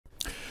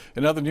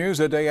In other news,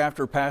 a day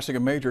after passing a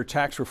major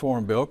tax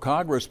reform bill,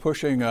 Congress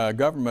pushing a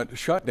government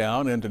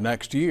shutdown into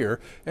next year.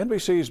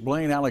 NBC's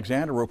Blaine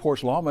Alexander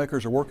reports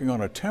lawmakers are working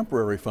on a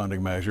temporary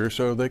funding measure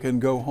so they can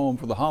go home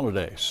for the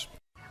holidays.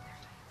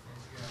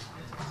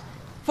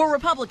 For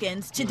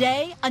Republicans,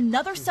 today,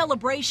 another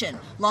celebration.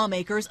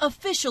 Lawmakers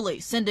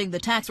officially sending the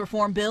tax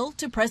reform bill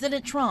to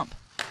President Trump.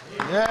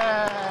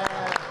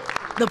 Yeah.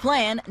 The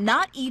plan,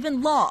 not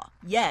even law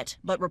yet,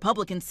 but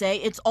Republicans say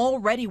it's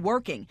already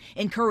working,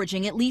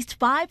 encouraging at least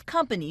 5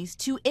 companies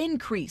to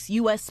increase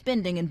U.S.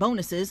 spending and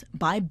bonuses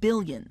by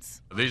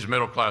billions. These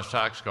middle-class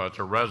tax cuts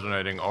are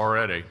resonating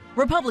already.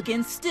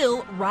 Republicans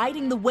still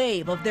riding the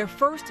wave of their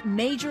first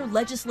major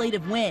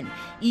legislative win,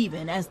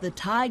 even as the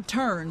tide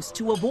turns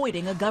to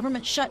avoiding a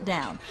government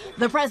shutdown.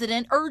 The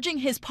president urging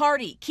his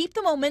party keep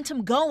the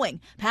momentum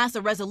going, pass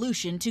a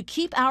resolution to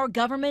keep our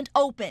government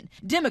open.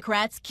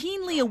 Democrats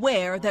keenly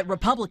aware that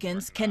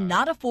Republicans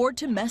cannot afford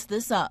to mess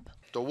this up.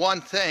 The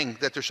one thing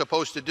that they're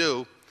supposed to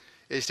do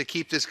is to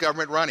keep this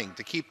government running,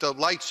 to keep the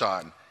lights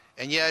on,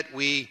 and yet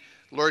we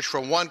lurch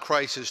from one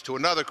crisis to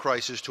another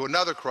crisis to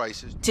another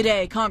crisis.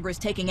 Today, Congress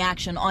taking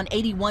action on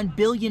 $81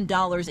 billion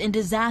in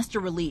disaster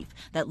relief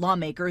that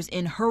lawmakers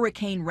in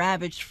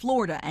hurricane-ravaged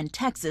Florida and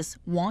Texas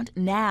want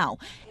now,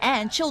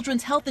 and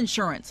children's health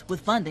insurance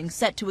with funding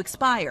set to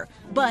expire,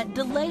 but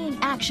delaying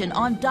action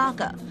on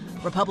DACA.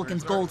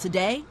 Republicans' goal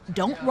today,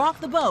 don't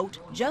rock the boat,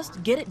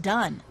 just get it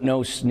done.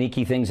 No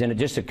sneaky things in it,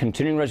 just a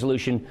continuing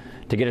resolution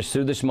to get us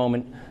through this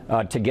moment,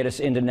 to get us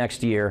into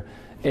next year.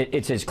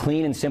 It's as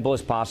clean and simple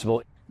as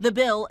possible. The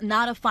bill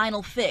not a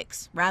final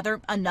fix,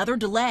 rather another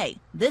delay,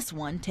 this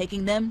one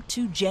taking them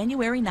to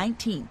January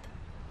 19th.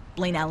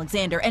 Blaine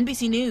Alexander,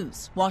 NBC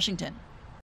News, Washington.